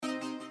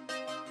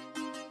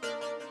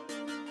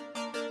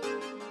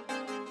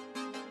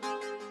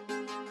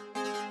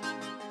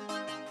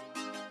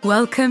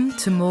Welcome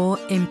to More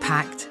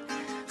Impact.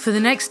 For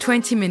the next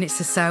 20 minutes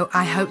or so,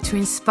 I hope to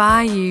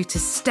inspire you to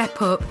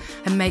step up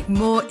and make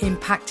more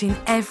impact in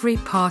every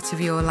part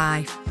of your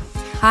life.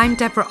 I'm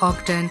Deborah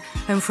Ogden,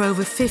 and for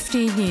over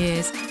 15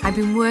 years, I've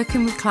been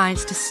working with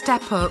clients to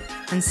step up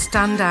and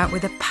stand out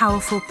with a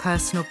powerful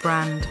personal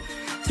brand.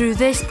 Through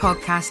this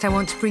podcast, I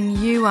want to bring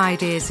you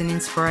ideas and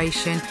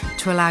inspiration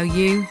to allow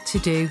you to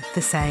do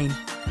the same.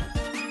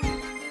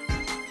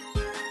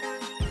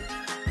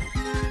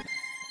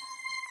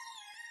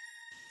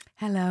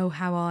 Hello,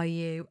 how are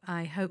you?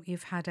 I hope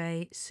you've had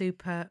a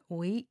super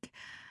week.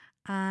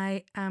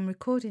 I am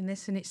recording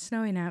this and it's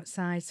snowing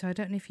outside, so I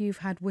don't know if you've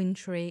had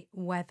wintry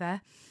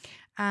weather.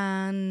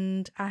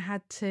 And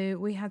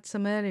we had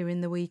some earlier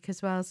in the week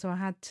as well, so I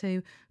had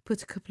to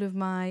put a couple of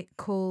my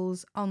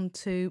calls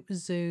onto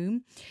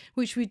Zoom,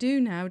 which we do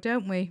now,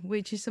 don't we?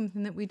 Which is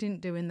something that we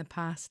didn't do in the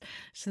past.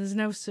 So there's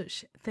no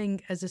such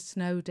thing as a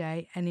snow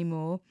day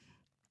anymore.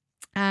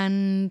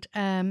 And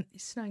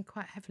it's snowing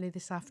quite heavily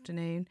this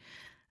afternoon.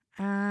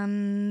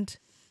 And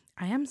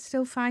I am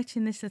still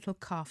fighting this little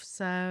cough,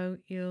 so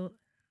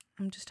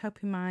I'm just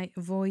hoping my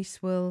voice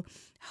will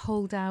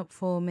hold out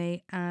for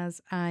me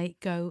as I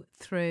go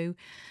through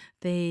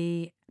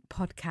the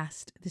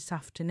podcast this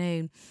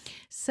afternoon.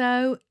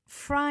 So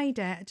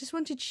Friday, I just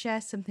wanted to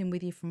share something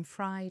with you from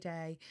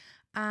Friday,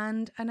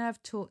 and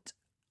I've talked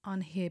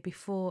on here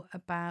before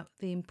about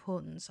the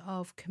importance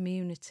of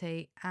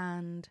community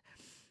and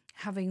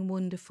having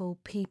wonderful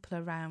people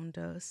around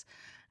us.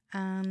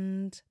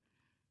 And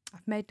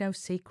I've made no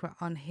secret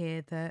on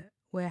here that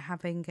we're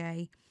having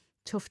a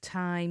tough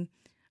time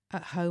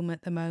at home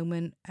at the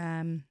moment.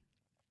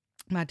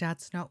 My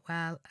dad's not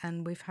well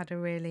and we've had a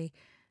really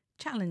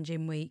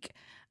challenging week.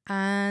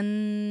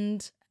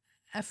 And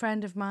a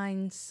friend of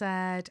mine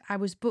said I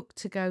was booked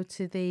to go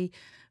to the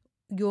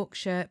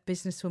Yorkshire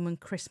Businesswoman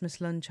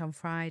Christmas lunch on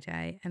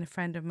Friday. And a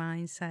friend of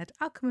mine said,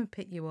 I'll come and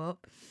pick you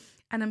up.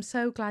 And I'm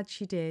so glad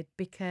she did,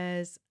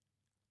 because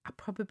I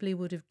probably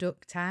would have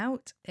ducked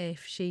out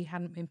if she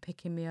hadn't been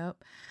picking me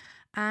up.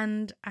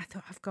 And I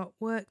thought, I've got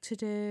work to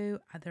do.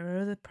 There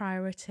are other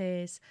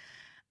priorities.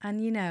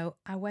 And,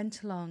 I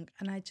went along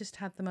and I just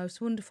had the most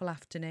wonderful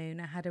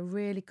afternoon. I had a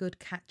really good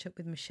catch up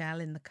with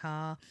Michelle in the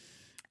car.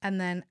 And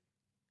then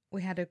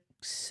we had a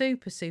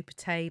super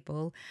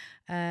table.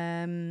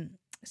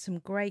 Some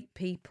great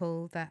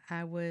people that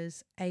I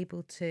was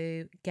able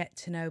to get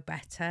to know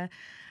better.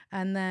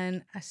 And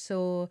then I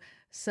saw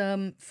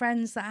some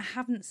friends that I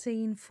haven't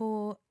seen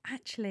for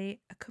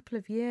actually a couple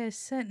of years,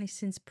 certainly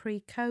since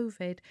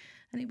pre-COVID.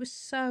 And it was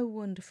so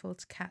wonderful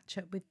to catch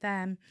up with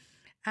them.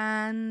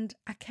 And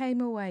I came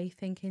away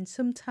thinking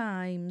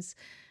sometimes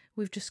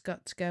we've just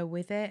got to go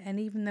with it. And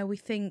even though we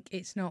think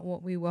it's not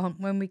what we want,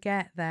 when we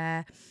get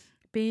there,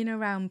 being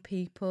around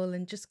people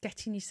and just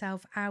getting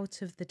yourself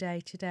out of the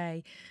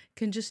day-to-day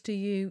can just do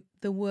you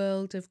the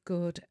world of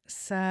good.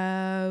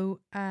 So,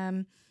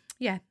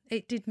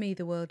 it did me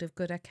the world of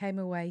good. I came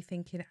away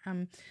thinking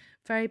I'm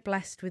very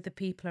blessed with the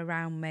people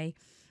around me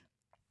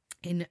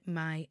in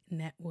my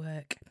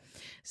network.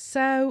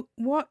 So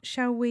what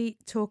shall we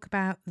talk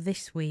about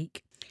this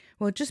week?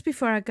 Well, just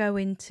before I go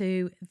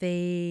into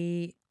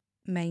the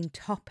main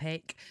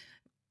topic,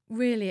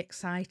 really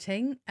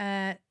exciting.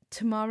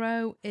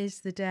 Tomorrow is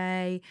the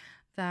day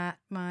that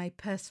my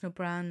personal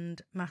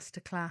brand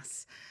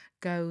masterclass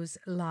goes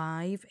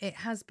live. It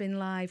has been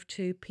live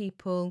to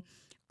people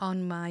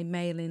on my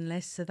mailing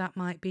list, so that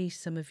might be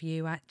some of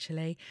you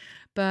actually,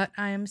 but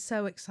I am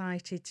so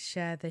excited to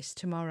share this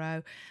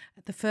tomorrow.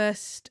 The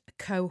first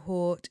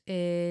cohort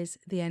is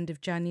the end of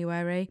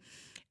January,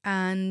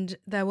 and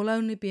there will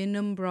only be a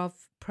number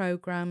of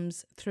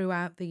programs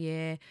throughout the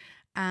year,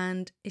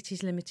 and it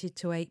is limited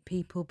to 8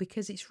 people,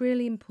 because it's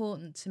really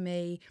important to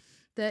me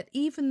that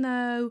even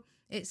though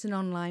it's an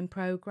online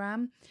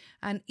program,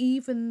 and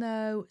even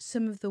though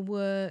some of the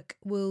work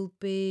will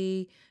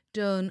be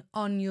done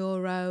on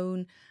your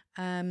own,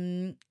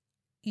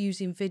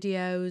 using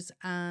videos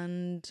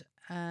and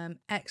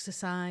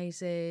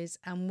exercises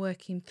and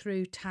working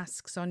through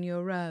tasks on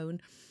your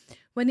own,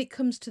 when it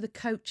comes to the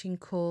coaching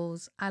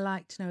calls, I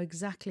like to know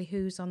exactly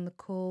who's on the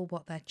call,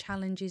 what their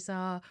challenges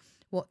are,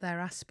 what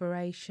their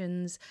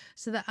aspirations,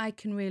 so that I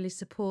can really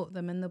support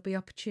them, and there'll be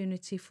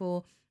opportunity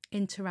for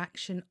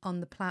interaction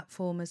on the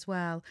platform as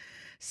well.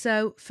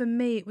 So for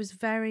me, it was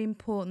very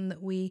important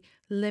that we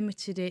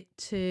limited it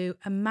to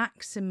a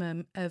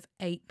maximum of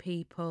 8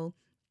 people,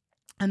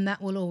 and that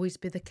will always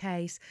be the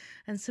case.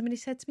 And somebody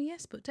said to me,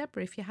 yes, but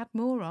Deborah, if you had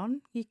more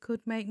on, you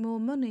could make more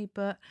money.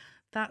 But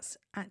that's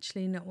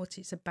actually not what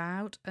it's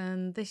about.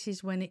 And this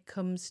is when it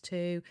comes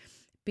to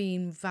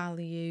being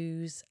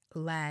values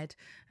led.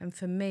 And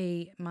for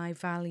me, my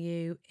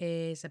value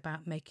is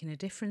about making a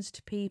difference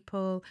to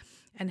people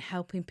and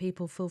helping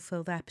people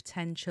fulfill their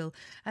potential.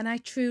 And I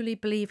truly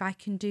believe I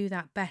can do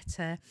that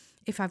better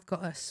if I've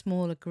got a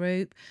smaller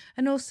group.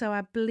 And also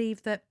I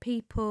believe that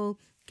people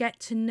get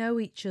to know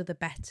each other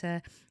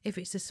better if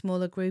it's a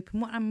smaller group.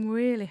 And what I'm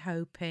really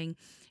hoping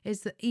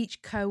is that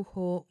each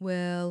cohort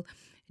will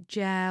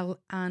gel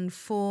and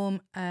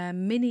form a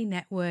mini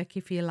network,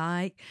 if you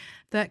like,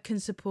 that can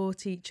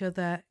support each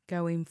other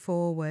going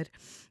forward.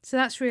 So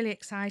that's really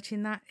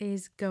exciting. That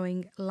is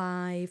going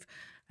live.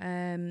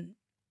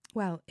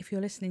 Well, if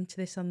you're listening to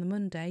this on the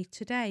Monday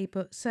today,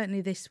 but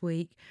certainly this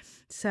week.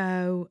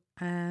 So,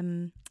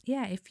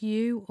 yeah, if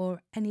you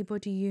or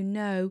anybody you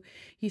know,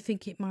 you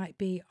think it might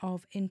be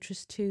of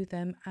interest to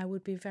them, I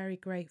would be very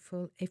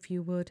grateful if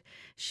you would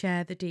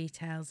share the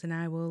details, and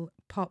I will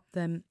pop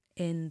them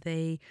in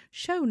the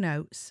show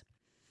notes.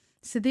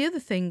 So the other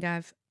thing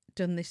I've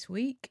done this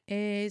week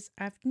is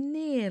I've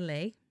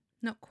nearly,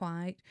 not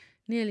quite,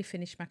 nearly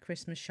finished my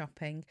Christmas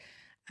shopping,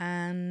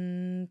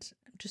 and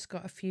just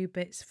got a few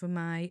bits for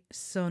my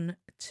son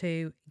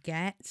to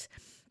get.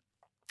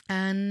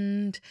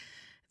 And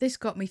this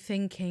got me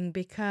thinking,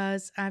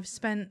 because I've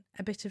spent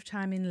a bit of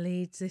time in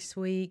Leeds this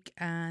week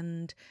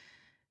and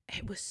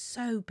it was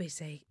so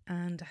busy.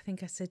 And I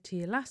think I said to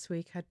you last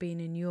week I'd been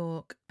in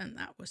York, and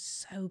that was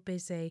so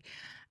busy.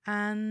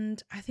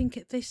 And I think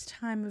at this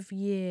time of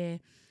year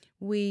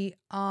we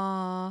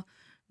are,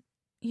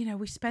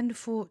 we spend a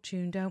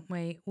fortune, don't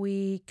we?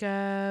 We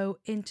go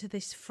into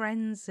this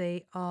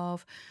frenzy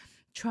of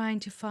trying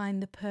to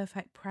find the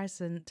perfect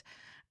present.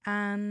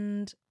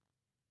 And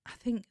I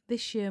think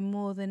this year,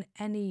 more than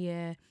any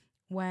year,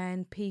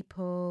 when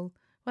people,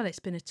 well, it's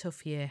been a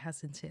tough year,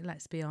 hasn't it?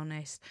 Let's be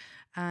honest.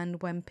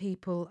 And when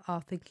people are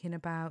thinking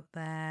about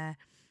their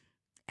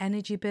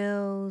energy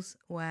bills,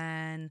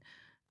 when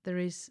there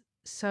is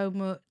so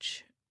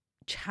much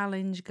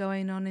challenge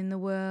going on in the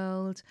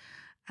world,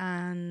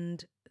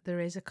 and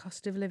there is a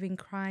cost of living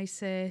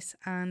crisis,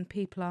 and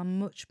people are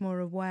much more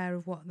aware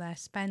of what they're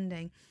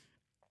spending,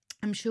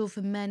 I'm sure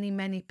for many,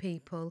 many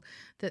people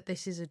that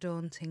this is a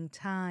daunting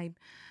time.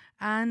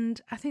 And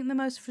I think the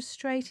most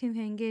frustrating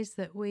thing is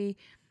that we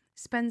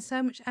spend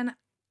so much, and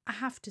I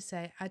have to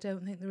say, I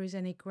don't think there is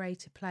any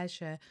greater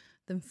pleasure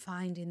than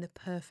finding the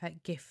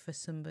perfect gift for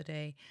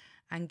somebody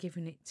and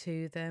giving it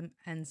to them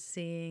and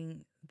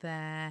seeing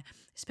their,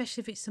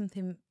 especially if it's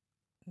something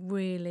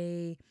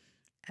really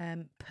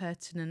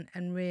pertinent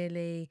and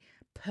really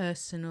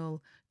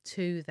personal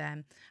to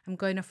them. I'm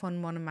going off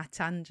on one of my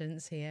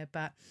tangents here,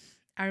 but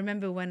I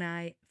remember when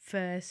I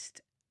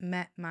first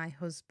met my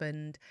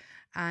husband,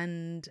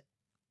 and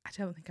I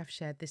don't think I've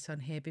shared this on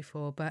here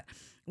before, but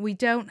we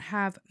don't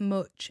have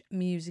much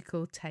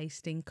musical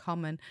taste in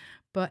common,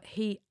 but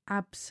he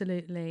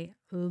absolutely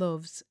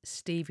loves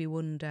Stevie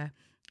Wonder.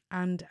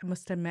 And I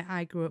must admit,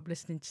 I grew up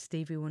listening to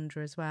Stevie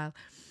Wonder as well.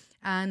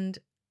 And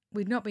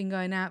we'd not been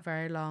going out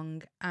very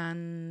long,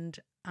 and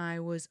I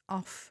was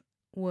off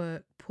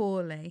work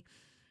poorly.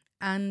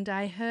 And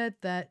I heard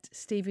that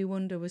Stevie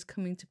Wonder was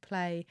coming to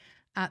play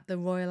at the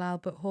Royal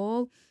Albert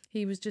Hall.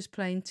 He was just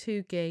playing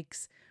 2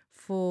 gigs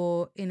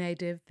in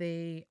aid of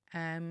the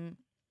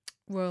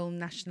Royal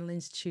National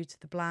Institute of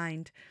the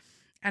Blind.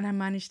 And I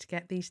managed to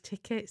get these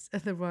tickets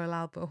at the Royal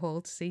Albert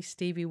Hall to see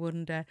Stevie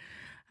Wonder.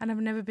 And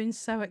I've never been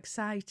so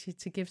excited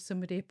to give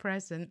somebody a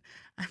present.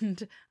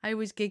 And I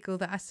always giggle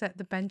that I set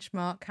the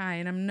benchmark high,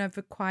 and I'm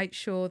never quite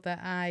sure that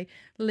I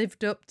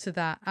lived up to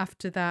that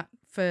after that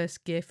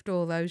first gift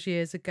all those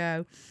years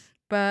ago.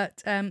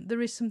 But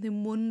there is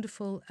something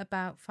wonderful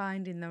about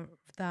finding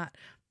that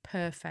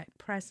perfect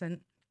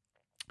present.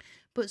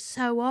 But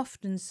so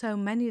often, so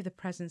many of the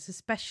presents,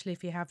 especially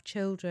if you have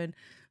children,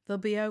 they'll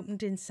be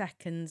opened in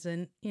seconds,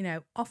 and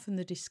often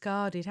they're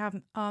discarded,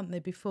 aren't they,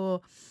 before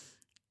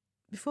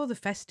the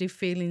festive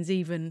feelings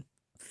even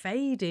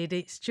faded.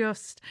 It's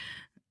just,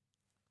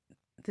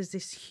 there's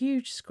this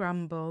huge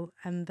scramble,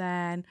 and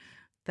then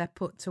they're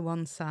put to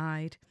one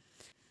side.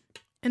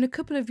 And a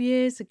couple of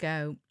years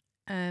ago,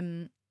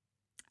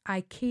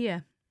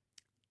 IKEA,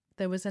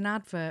 there was an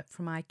advert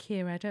from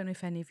IKEA. I don't know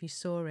if any of you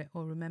saw it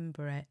or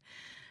remember it,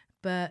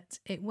 but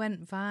it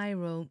went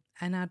viral,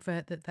 an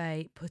advert that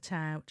they put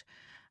out.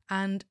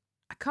 And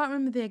I can't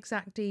remember the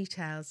exact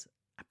details.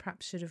 I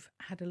perhaps should have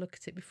had a look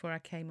at it before I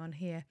came on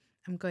here.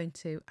 I'm going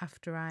to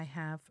after I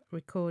have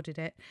recorded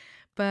it.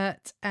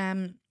 But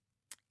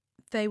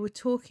they were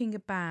talking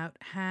about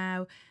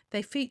how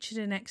they featured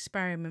an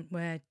experiment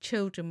where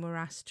children were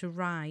asked to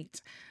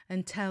write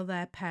and tell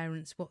their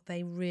parents what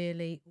they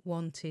really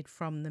wanted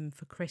from them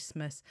for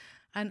Christmas.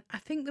 And I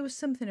think there was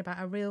something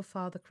about a real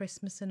Father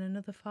Christmas and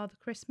another Father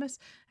Christmas.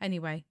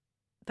 Anyway,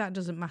 that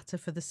doesn't matter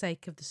for the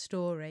sake of the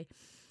story.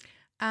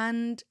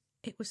 And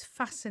it was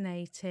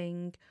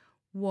fascinating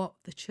what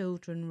the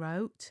children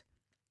wrote.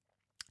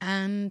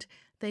 And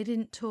they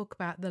didn't talk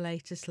about the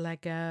latest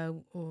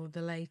Lego or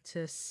the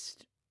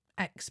latest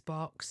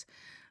Xbox.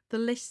 The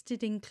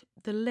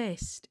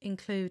list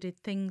included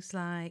things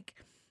like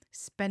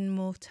spend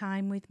more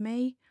time with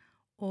me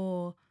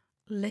or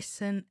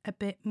listen a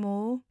bit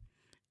more.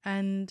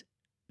 And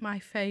my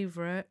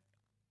favourite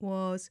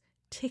was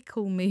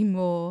tickle me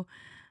more.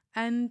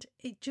 And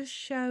it just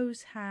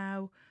shows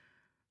how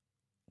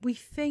we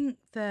think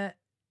that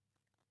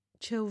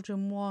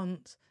children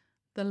want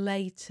the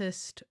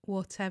latest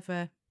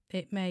whatever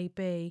it may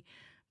be,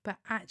 but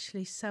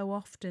actually so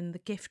often the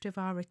gift of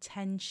our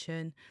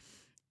attention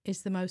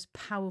is the most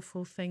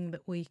powerful thing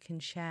that we can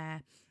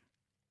share.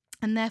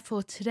 And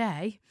therefore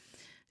today,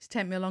 it's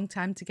taken me a long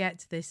time to get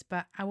to this,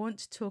 but I want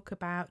to talk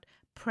about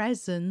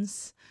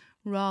presence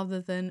rather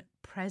than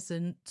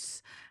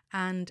presents,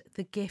 and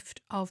the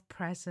gift of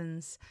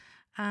presence,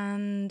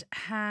 and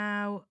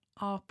how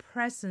our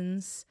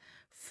presence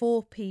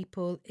for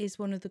people is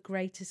one of the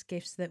greatest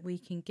gifts that we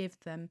can give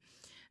them.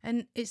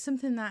 And it's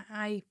something that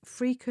I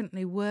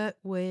frequently work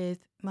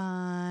with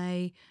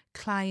my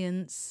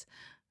clients,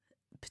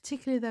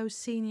 particularly those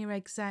senior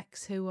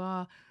execs who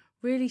are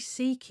really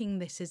seeking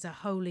this as a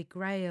holy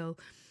grail.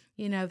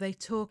 You know, they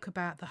talk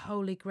about the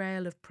holy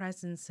grail of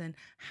presence and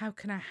how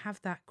can I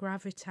have that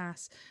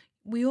gravitas.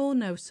 We all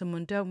know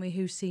someone, don't we,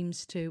 who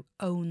seems to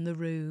own the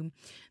room,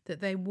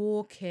 that they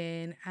walk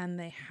in and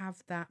they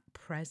have that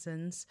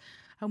presence.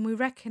 And we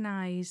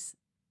recognise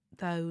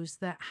those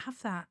that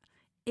have that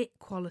it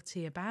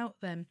quality about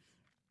them.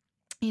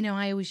 You know,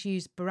 I always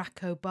use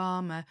Barack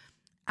Obama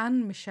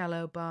and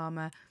Michelle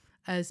Obama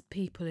as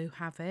people who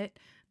have it.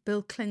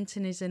 Bill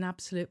Clinton is an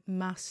absolute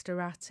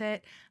master at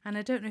it. And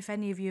I don't know if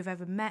any of you have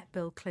ever met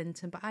Bill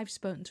Clinton, but I've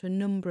spoken to a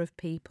number of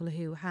people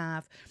who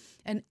have.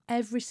 And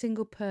every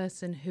single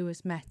person who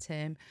has met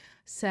him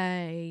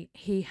say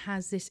he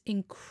has this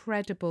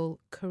incredible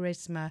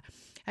charisma,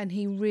 and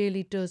he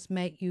really does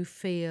make you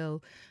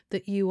feel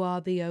that you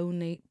are the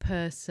only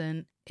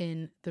person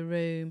in the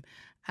room.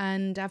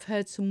 And I've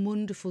heard some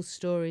wonderful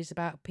stories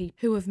about people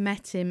who have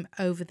met him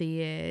over the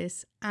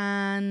years,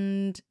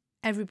 and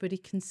everybody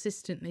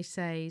consistently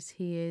says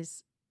he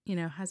is, you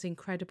know, has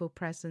incredible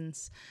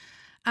presence.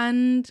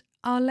 And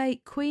our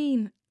late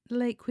Queen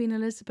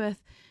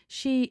Elizabeth,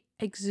 she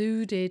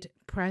exuded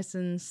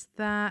presence,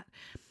 that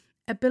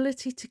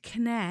ability to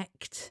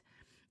connect,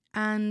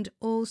 and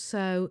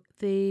also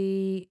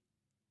the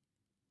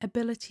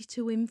ability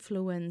to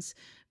influence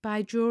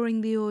by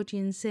drawing the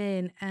audience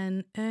in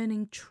and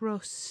earning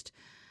trust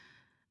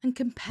and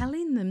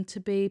compelling them to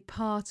be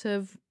part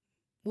of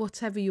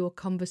whatever your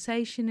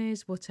conversation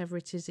is, whatever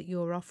it is that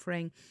you're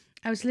offering.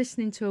 I was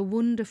listening to a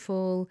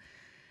wonderful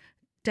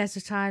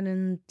Desert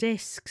Island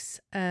Discs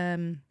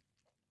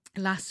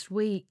last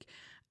week,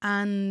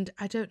 and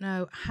I don't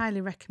know,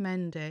 highly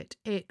recommend it.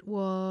 It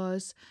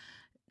was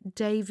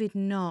David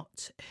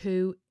Knott,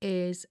 who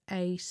is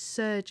a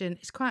surgeon.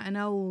 It's quite an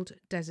old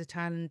Desert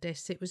Island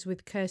Disc. It was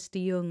with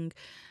Kirsty Young,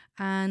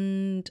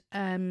 and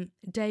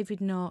David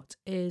Knott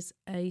is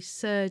a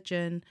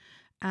surgeon,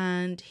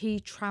 and he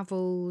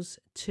travels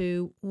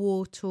to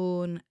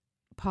war-torn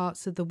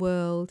parts of the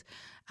world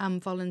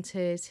and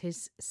volunteers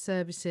his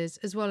services,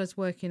 as well as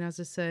working as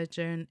a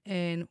surgeon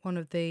in one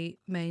of the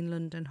main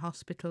London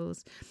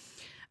hospitals.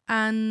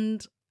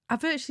 And I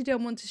virtually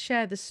don't want to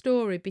share the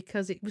story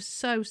because it was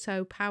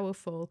so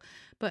powerful,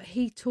 but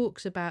he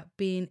talks about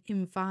being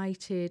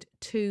invited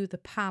to the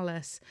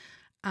palace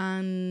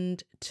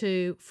and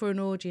for an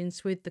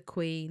audience with the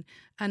Queen,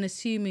 and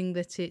assuming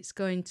that it's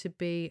going to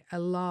be a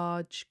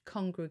large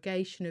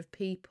congregation of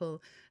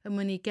people, and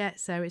when he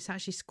gets there it's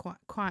actually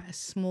quite a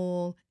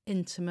small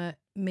intimate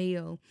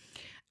meal.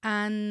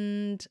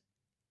 And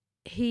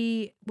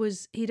he'd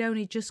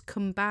only just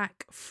come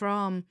back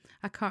from,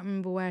 I can't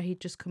remember where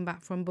he'd just come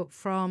back from, but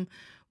from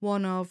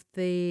one of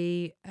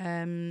the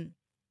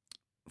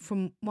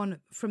from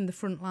the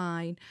front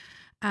line.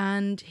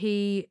 And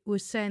he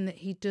was saying that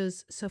he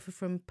does suffer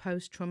from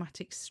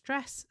post-traumatic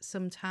stress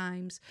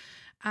sometimes.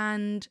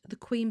 And the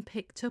Queen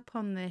picked up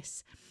on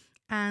this.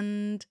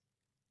 And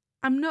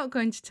I'm not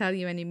going to tell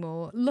you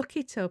anymore. Look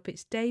it up.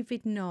 It's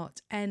David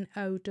Knott,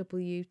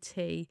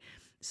 N-O-T-T.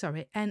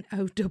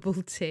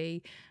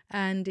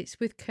 And it's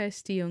with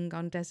Kirsty Young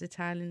on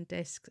Desert Island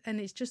Discs. And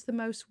it's just the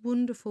most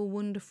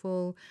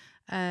wonderful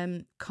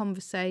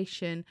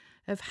conversation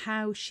of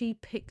how she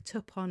picked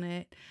up on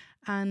it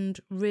and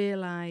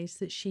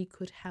realised that she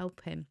could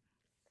help him.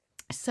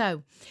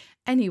 So,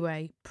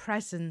 anyway,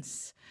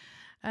 presence.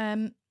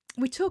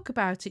 We talk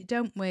about it,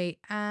 don't we?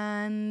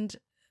 And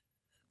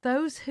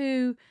those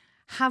who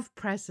have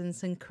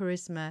presence and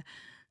charisma,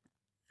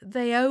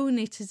 they own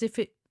it as if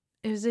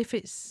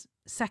it's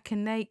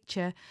second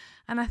nature.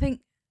 And I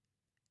think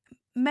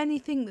many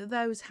think that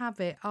those have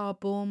it are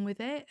born with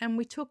it. And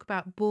we talk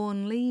about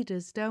born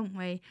leaders, don't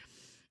we?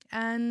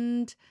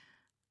 And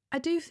I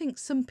do think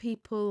some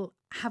people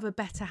have a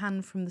better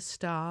hand from the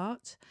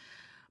start,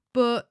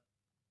 but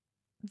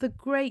the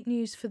great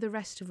news for the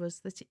rest of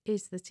us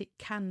is that it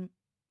can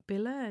be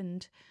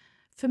learned.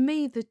 For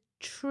me, the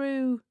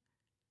true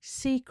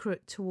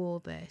secret to all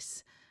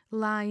this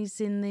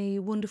lies in the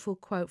wonderful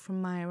quote from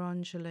Maya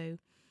Angelou.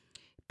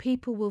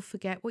 People will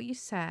forget what you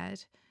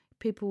said,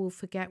 people will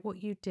forget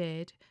what you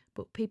did,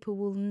 but people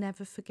will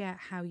never forget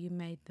how you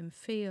made them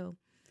feel.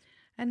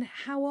 And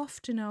how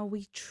often are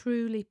we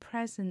truly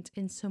present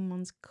in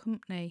someone's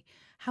company?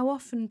 How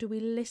often do we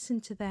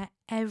listen to their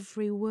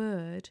every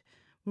word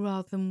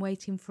rather than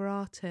waiting for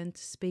our turn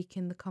to speak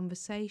in the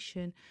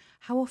conversation?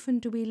 How often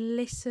do we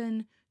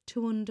listen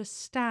to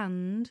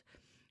understand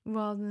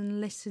rather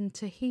than listen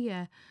to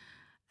hear?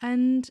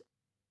 And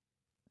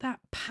that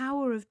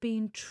power of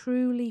being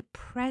truly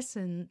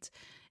present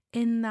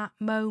in that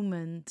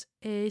moment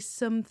is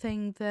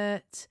something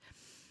that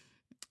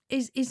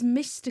is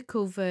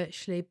mystical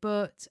virtually,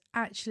 but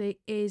actually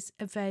is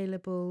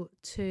available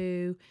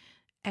to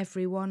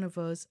every one of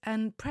us.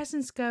 And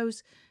presence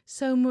goes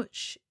so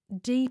much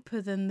deeper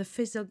than the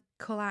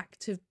physical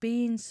act of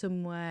being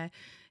somewhere.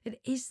 It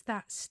is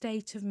that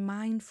state of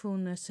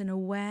mindfulness and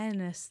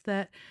awareness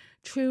that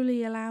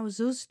truly allows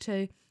us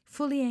to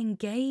fully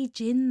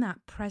engage in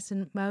that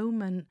present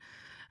moment.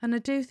 And I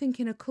do think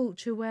in a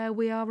culture where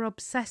we are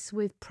obsessed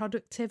with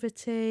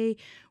productivity,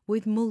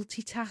 with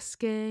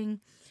multitasking,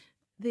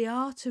 the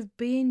art of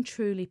being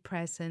truly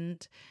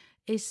present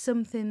is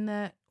something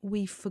that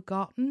we've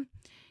forgotten,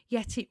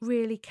 yet it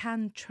really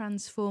can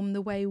transform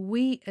the way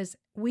we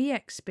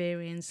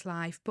experience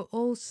life, but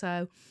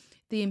also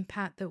the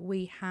impact that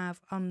we have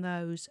on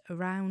those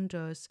around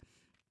us.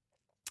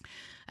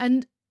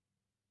 And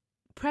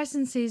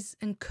presence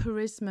and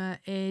charisma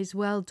is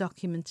well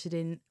documented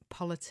in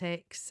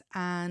politics,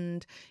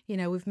 and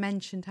we've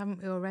mentioned,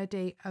 haven't we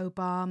already,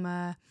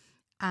 Obama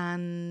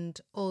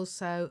and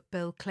also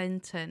Bill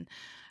Clinton.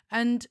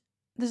 And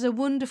there's a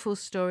wonderful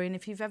story, and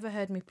if you've ever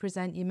heard me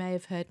present, you may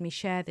have heard me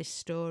share this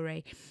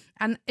story.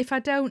 And if I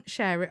don't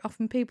share it,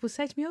 often people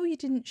say to me, oh, you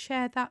didn't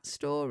share that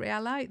story. I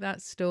like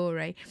that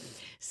story.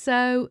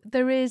 So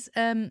there is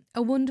a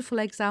wonderful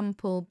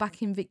example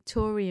back in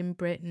Victorian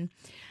Britain,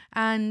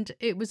 and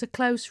it was a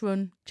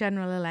close-run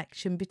general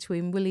election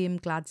between William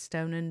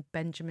Gladstone and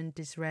Benjamin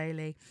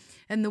Disraeli.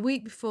 And the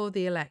week before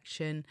the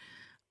election,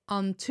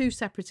 on two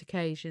separate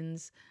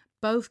occasions,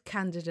 both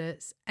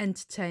candidates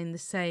entertained the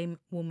same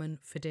woman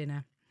for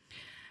dinner.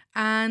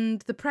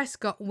 And the press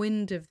got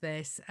wind of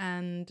this,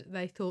 and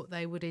they thought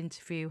they would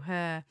interview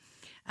her.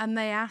 And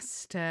they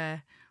asked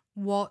her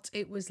what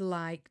it was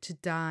like to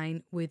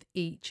dine with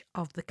each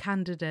of the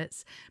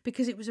candidates,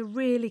 because it was a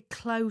really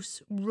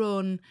close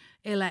run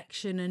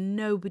election and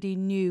nobody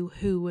knew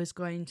who was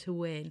going to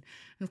win.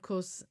 And of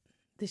course,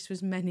 this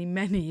was many,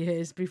 many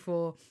years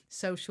before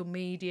social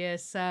media.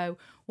 So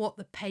what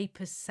the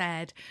paper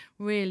said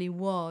really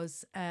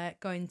was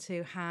going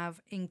to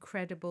have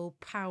incredible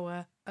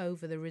power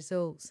over the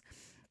results.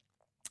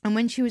 And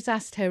when she was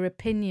asked her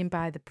opinion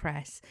by the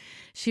press,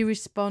 she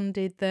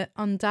responded that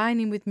on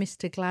dining with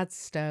Mr.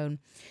 Gladstone,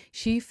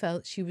 she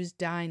felt she was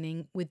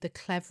dining with the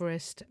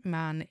cleverest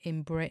man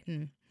in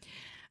Britain.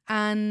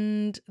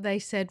 And they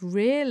said,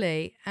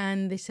 really?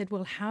 And they said,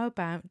 well, how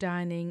about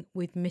dining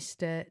with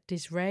Mr.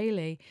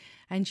 Disraeli?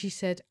 And she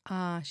said,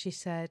 I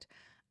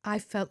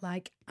felt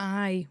like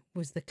I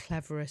was the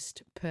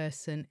cleverest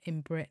person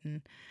in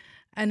Britain.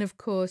 And of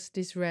course,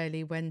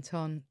 Disraeli went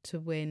on to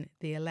win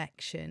the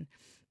election.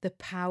 The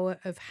power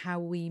of how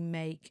we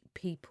make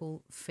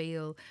people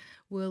feel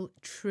will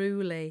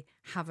truly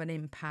have an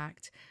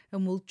impact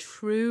and will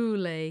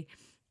truly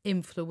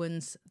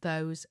influence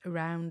those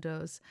around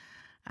us.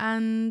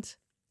 And,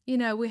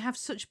 we have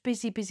such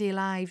busy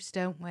lives,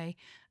 don't we?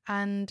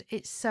 And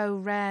it's so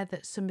rare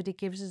that somebody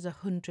gives us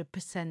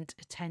 100%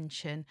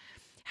 attention.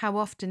 How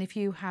often, if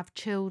you have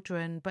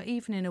children, but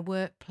even in a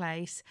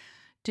workplace,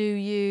 do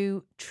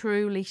you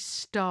truly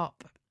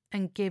stop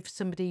and give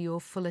somebody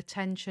your full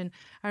attention?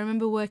 I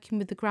remember working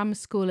with the grammar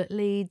school at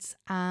Leeds,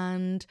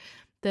 and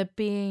there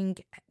being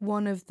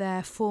one of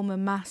their former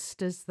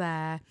masters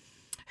there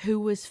who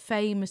was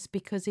famous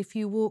because if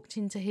you walked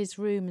into his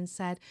room and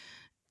said,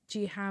 do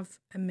you have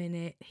a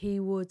minute? He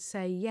would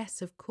say,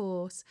 yes, of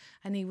course.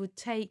 And he would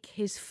take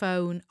his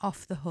phone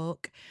off the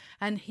hook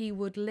and he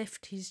would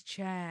lift his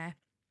chair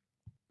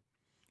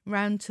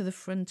round to the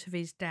front of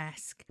his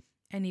desk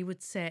and he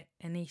would sit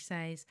and he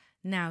says,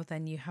 now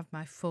then, you have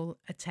my full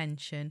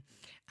attention.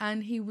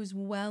 And he was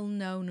well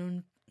known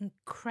and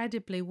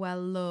incredibly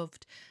well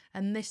loved.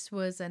 And this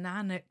was an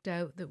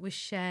anecdote that was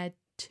shared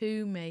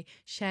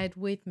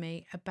with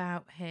me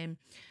about him,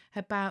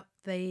 about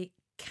the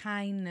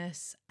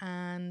kindness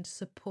and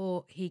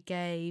support he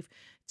gave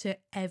to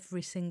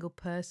every single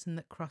person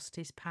that crossed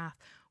his path.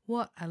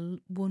 What a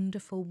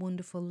wonderful,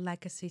 wonderful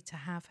legacy to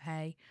have,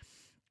 hey?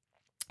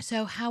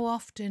 So how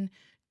often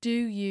do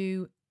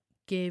you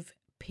give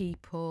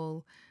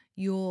people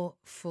your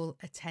full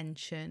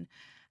attention?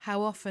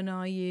 How often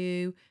are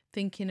you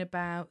thinking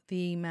about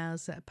the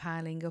emails that are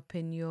piling up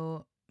in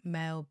your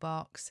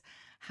mailbox?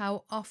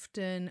 How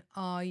often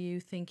are you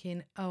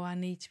thinking, oh, I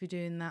need to be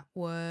doing that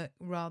work,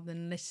 rather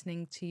than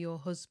listening to your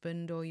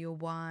husband or your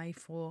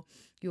wife or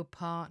your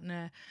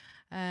partner?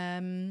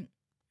 How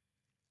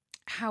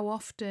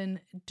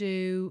often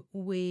do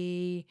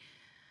we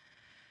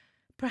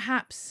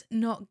perhaps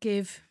not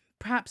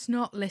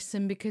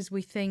listen because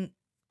we think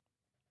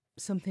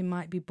something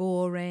might be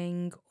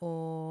boring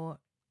or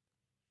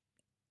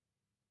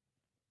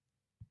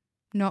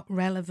not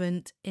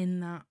relevant in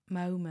that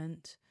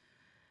moment?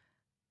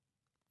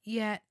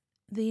 Yet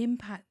the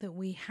impact that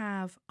we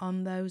have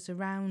on those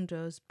around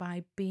us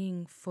by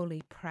being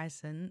fully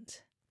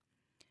present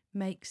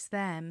makes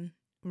them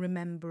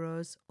remember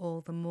us all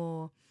the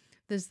more.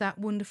 there's that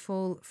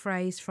wonderful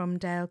phrase from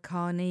Dale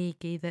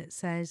Carnegie that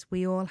says,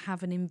 we all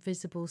have an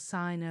invisible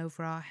sign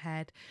over our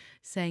head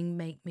saying,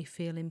 make me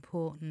feel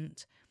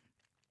important.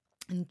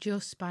 And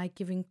just by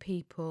giving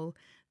people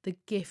the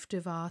gift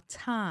of our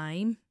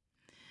time,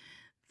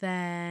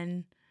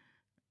 then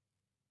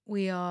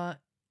we are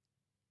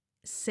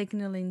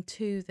signaling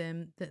to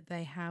them that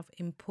they have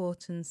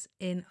importance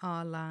in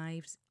our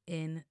lives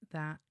in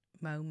that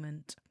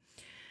moment.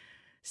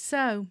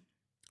 So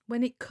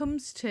when it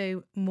comes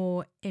to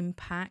more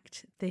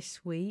impact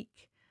this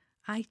week,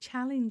 I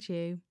challenge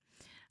you.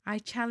 I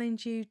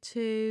challenge you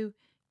to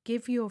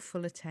give your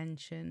full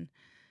attention,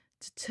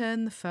 to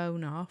turn the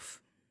phone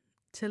off,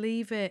 to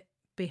leave it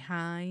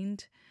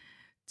behind,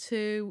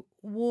 to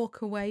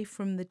walk away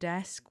from the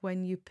desk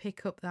when you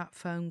pick up that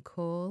phone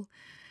call,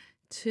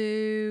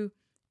 to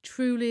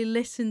truly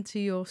listen to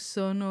your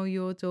son or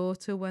your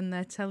daughter when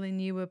they're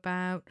telling you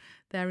about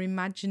their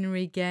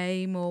imaginary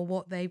game or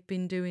what they've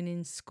been doing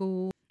in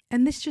school.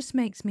 And this just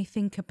makes me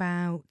think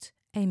about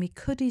Amy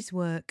Cuddy's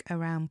work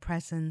around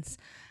presence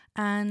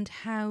and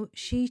how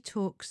she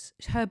talks.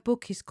 Her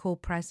book is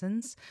called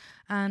Presence,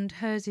 and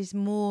hers is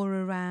more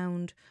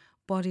around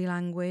body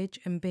language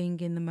and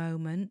being in the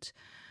moment.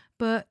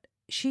 But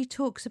she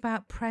talks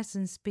about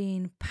presence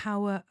being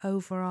power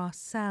over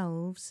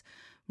ourselves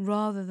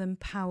rather than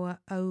power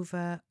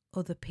over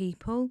other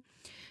people.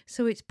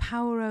 So it's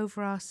power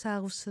over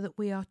ourselves so that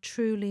we are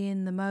truly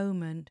in the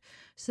moment,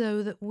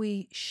 so that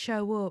we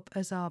show up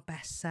as our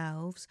best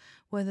selves,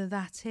 whether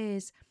that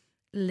is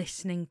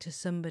listening to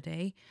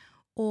somebody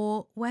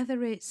or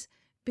whether it's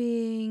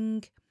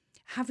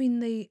having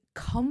the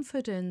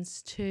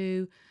confidence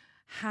to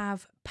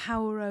have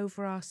power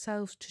over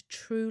ourselves to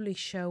truly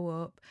show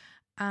up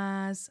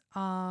as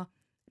our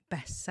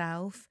best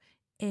self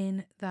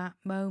in that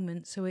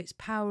moment. So it's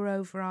power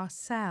over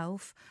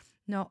ourselves,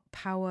 not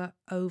power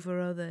over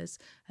others.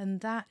 And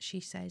that, she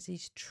says,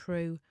 is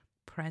true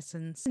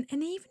presence.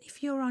 And even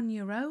if you're on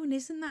your own,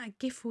 isn't that a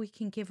gift we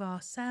can give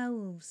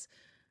ourselves?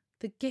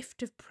 The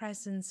gift of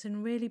presence,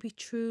 and really be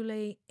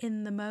truly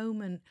in the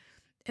moment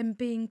and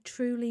being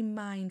truly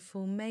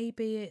mindful.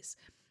 Maybe it's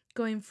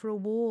going for a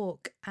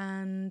walk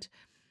and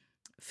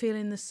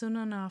feeling the sun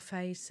on our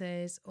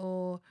faces,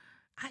 or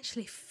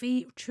actually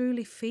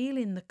truly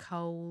feeling the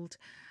cold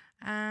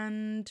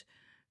and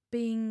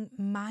being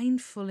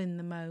mindful in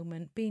the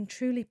moment, being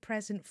truly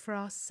present for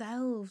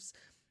ourselves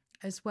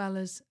as well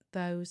as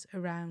those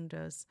around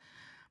us.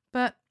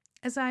 But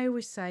as I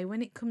always say,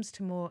 when it comes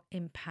to more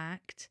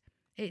impact,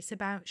 it's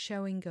about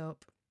showing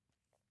up.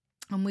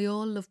 And we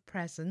all love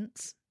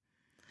presents,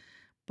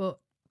 but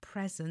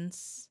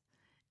presence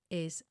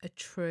is a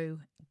true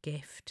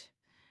gift.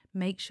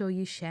 Make sure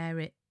you share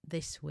it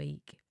this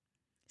week.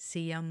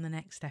 See you on the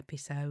next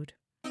episode.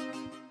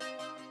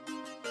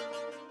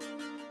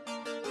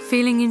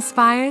 Feeling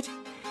inspired?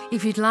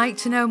 If you'd like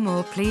to know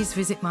more, please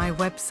visit my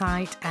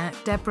website at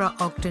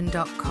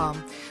deborahogden.com,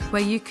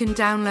 where you can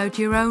download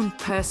your own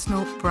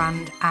personal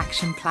brand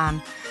action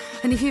plan.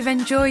 And if you've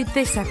enjoyed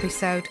this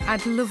episode,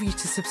 I'd love you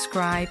to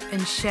subscribe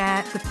and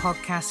share the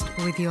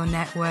podcast with your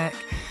network.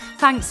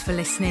 Thanks for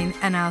listening,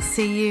 and I'll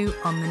see you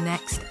on the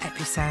next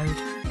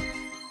episode.